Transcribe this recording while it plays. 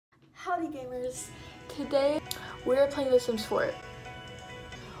Howdy gamers! Today we are playing The Sims 4.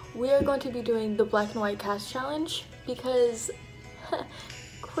 We are going to be doing the black and white cast challenge because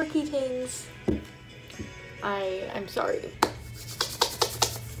quirky things. I'm sorry.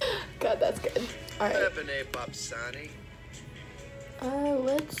 God, that's good. Alright.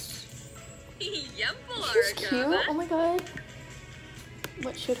 Let's... She's cute. Oh my god.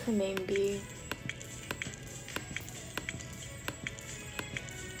 What should her name be?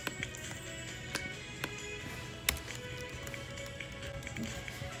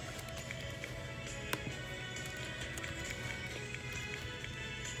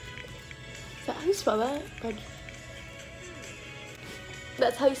 Is that how you spell that?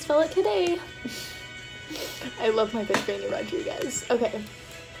 That's how you spell it today. I love my bitch Rainy Rodriguez. Okay.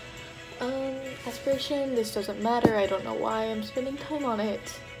 Aspiration, this doesn't matter. I don't know why I'm spending time on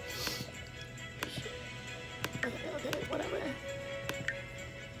it. Okay, whatever.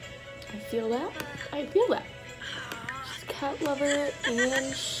 I feel that. I feel that. She's a cat lover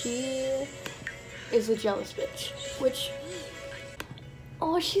and she is a jealous bitch. Which,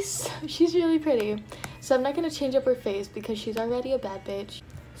 oh, she's really pretty. So I'm not gonna change up her face because she's already a bad bitch.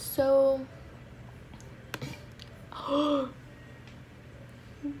 So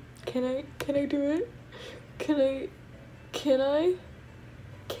Can I do it? Can I?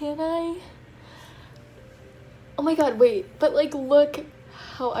 Oh my god, wait, but like look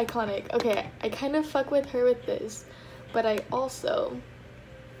how iconic. Okay, I kind of fuck with her with this, but I also,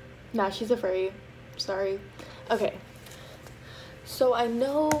 nah, she's a furry, sorry. Okay, so I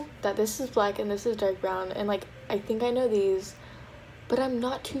know that this is black and this is dark brown, and like I think I know these, but I'm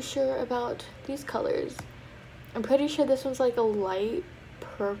not too sure about these colors. I'm pretty sure this one's like a light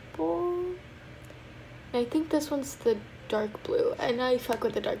purple, and I think this one's the dark blue, and I fuck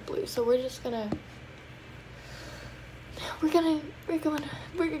with the dark blue, so we're gonna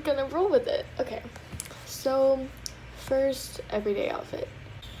roll with it. Okay, so first, everyday outfit.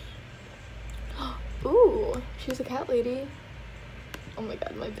 Ooh, she's a cat lady. Oh my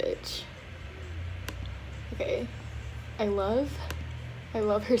god, my bitch. Okay, I love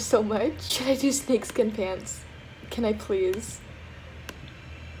her so much. Should I do snakeskin pants? Can I please?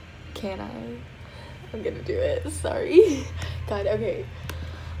 Can I? I'm gonna do it, sorry. God, okay.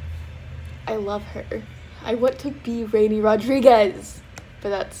 I love her. I want to be Rainy Rodriguez, but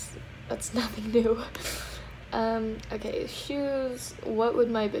that's nothing new. Okay, shoes. What would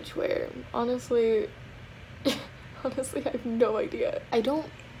my bitch wear? Honestly, I have no idea. I don't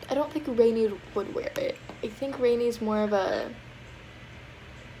think Rainy would wear it. I think Rainy's more of a,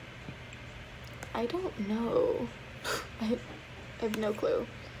 I don't know. I have no clue.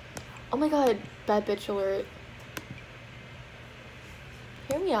 Oh my god, bad bitch alert.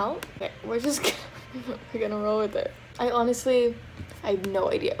 Hear me out. Okay, we're gonna roll with it. I have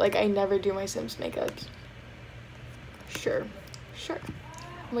no idea. Like, I never do my Sims makeups. Sure.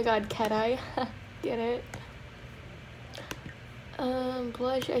 Oh my god, cat eye. Get it?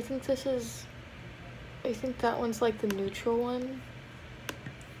 Blush, I think that one's like the neutral one.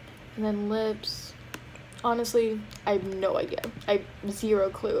 And then lips. Honestly, I have no idea. I have zero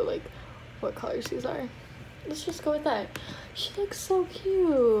clue like what colors these are. Let's just go with that. She looks so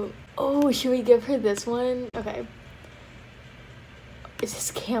cute. Oh, should we give her this one? Okay. Is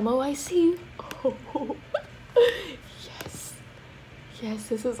this camo I see? Oh, yes,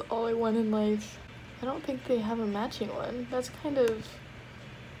 this is all I want in life. I don't think they have a matching one. That's kind of,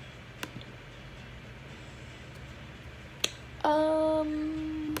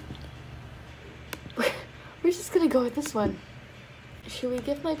 we're just gonna go with this one. Should we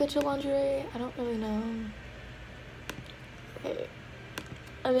give my bitch a lingerie? I don't really know. Okay.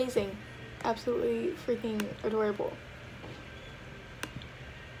 Amazing. Absolutely freaking adorable.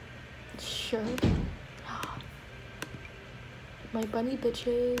 Sure. My bunny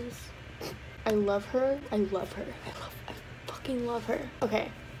bitches. I love her. I fucking love her.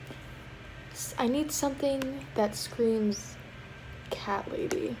 Okay. I need something that screams cat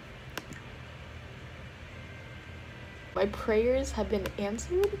lady. My prayers have been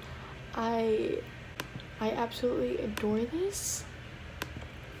answered. I absolutely adore this.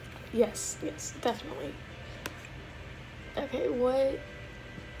 Yes, definitely. Okay, what?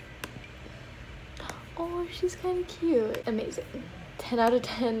 Oh, she's kind of cute. Amazing. 10 out of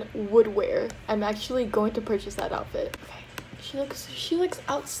 10 would wear. I'm actually going to purchase that outfit. Okay, she looks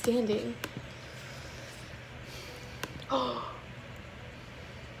outstanding. Oh.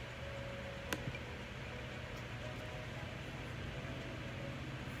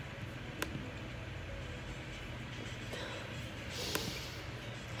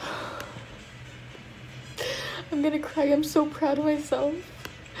 I'm gonna cry. I'm so proud of myself.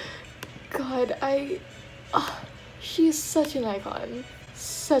 god, she's such an icon.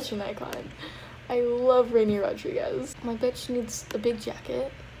 Such an icon. I love Raini Rodriguez. My bitch needs a big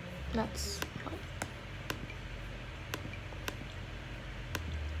jacket. That's fine.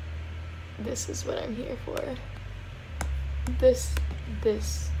 This is what I'm here for. This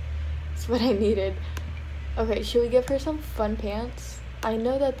is what I needed. Okay, should we give her some fun pants? I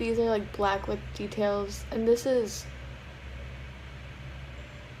know that these are like black with details, and this is,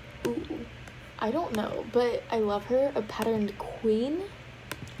 ooh, I don't know, but I love her. A patterned queen.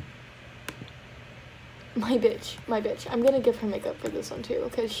 My bitch. I'm gonna give her makeup for this one too,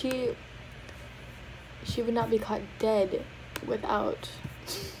 because she would not be caught dead without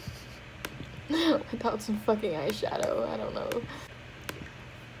without some fucking eyeshadow. I don't know.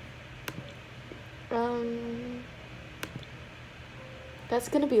 That's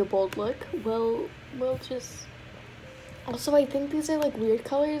gonna be a bold look. We'll just, also I think these are like weird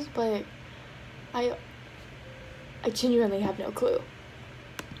colors, but I genuinely have no clue.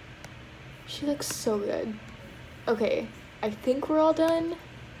 She looks so good. Okay, I think we're all done.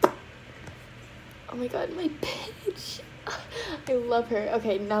 Oh my god, my bitch. I love her.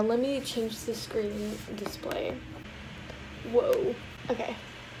 Okay, now let me change the screen display. Whoa. Okay.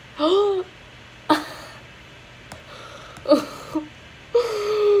 Oh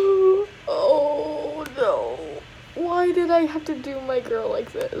no. Why did I have to do my girl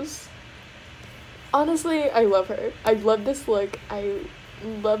like this? Honestly, I love her. I love this look. I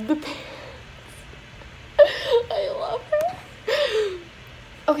love the pants. I love her.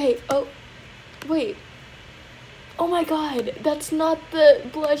 Okay, oh, wait. Oh my god, that's not the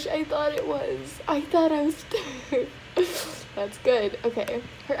blush I thought it was. I thought I was That's good. Okay,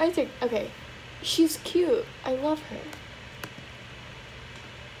 her eyes are, okay. She's cute. I love her.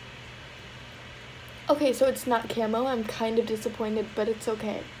 Okay, so it's not camo. I'm kind of disappointed, but it's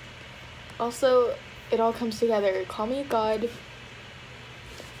okay. Also, it all comes together. Call me a god.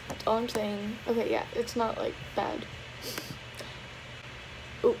 That's all I'm saying. Okay, yeah, it's not like bad.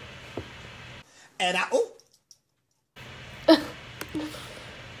 Ooh. And ooh.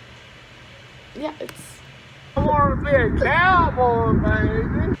 Yeah, it's, I want to be a cowboy,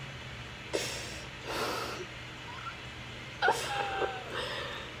 baby.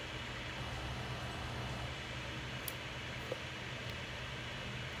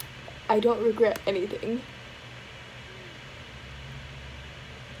 I don't regret anything.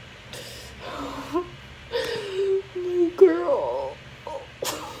 My girl.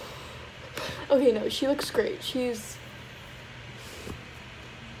 Okay, no, she looks great. She's,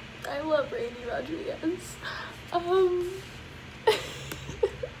 I love Raini Rodriguez.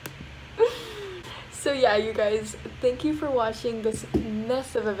 So yeah, you guys, thank you for watching this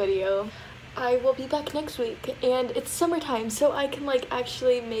mess of a video. I will be back next week, and it's summertime, so I can like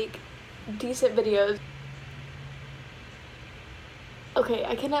actually make decent videos. Okay,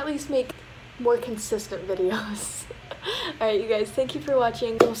 I can at least make more consistent videos. Alright, you guys, thank you for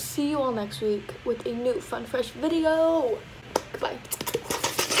watching. We'll see you all next week with a new fun, fresh video. Goodbye.